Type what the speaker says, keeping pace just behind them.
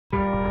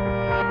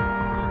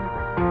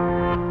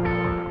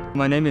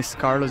My name is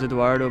Carlos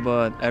Eduardo,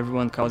 but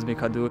everyone calls me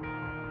Cadu.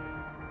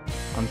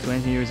 I'm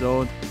 20 years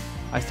old.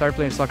 I started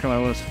playing soccer when I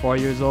was 4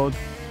 years old,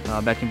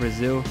 back in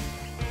Brazil.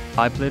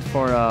 I played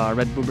for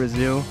Red Bull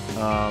Brazil,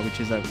 which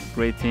is a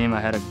great team.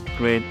 I had a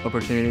great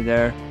opportunity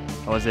there.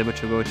 I was able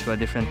to go to a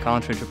different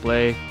country to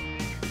play.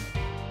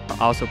 I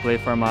also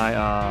played for my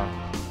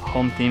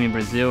home team in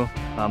Brazil,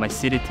 my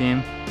city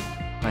team.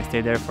 I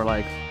stayed there for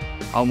like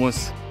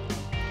almost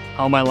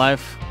all my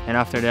life, and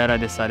after that I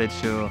decided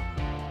to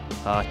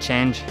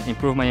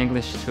improve my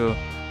English to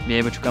be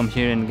able to come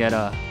here and get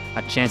a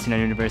chance in a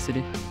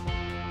university.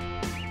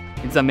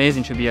 It's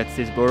amazing to be at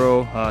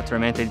Cisboro.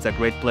 Tormenta is a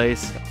great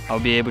place. I'll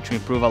be able to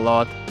improve a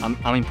lot.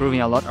 I'm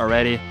improving a lot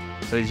already,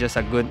 so it's just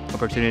a good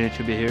opportunity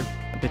to be here.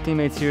 The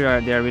teammates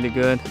here they are really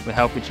good. We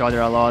help each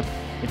other a lot.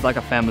 It's like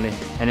a family,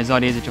 and it's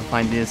not easy to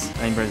find this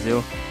in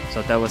Brazil.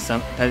 So that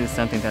is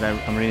something that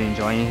I'm really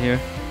enjoying here.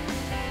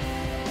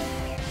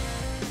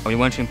 We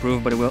want to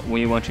improve, but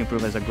we want to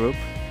improve as a group.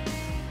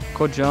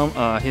 Coach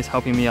John, he's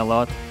helping me a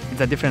lot.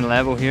 It's a different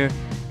level here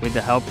with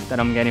the help that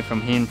I'm getting from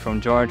him, from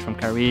George, from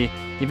Carrie,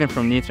 even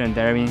from Nitra and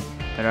Darwin,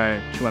 that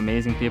are two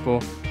amazing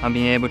people. I'm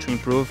being able to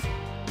improve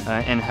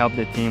and help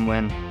the team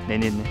when they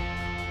need me.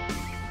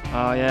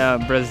 Yeah,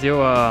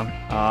 Brazil,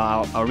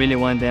 I really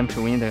want them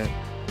to win the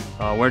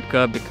World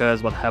Cup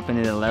because what happened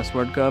in the last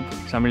World Cup.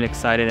 So I'm really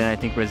excited, and I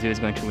think Brazil is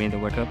going to win the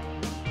World Cup.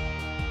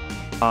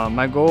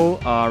 My goal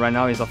right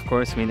now is, of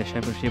course, win the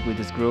championship with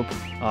this group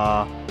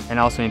and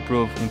also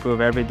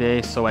improve every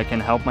day so I can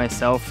help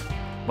myself,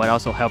 but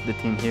also help the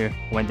team here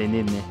when they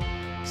need me.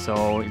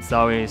 So it's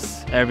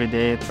always every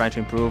day try to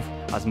improve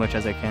as much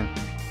as I can.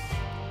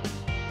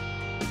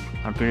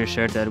 I'm pretty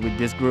sure that with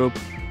this group,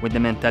 with the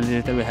mentality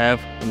that we have,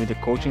 and with the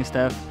coaching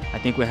staff, I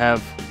think we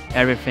have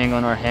everything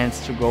on our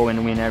hands to go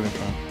and win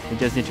everything. We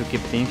just need to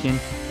keep thinking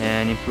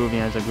and improving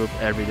as a group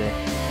every day.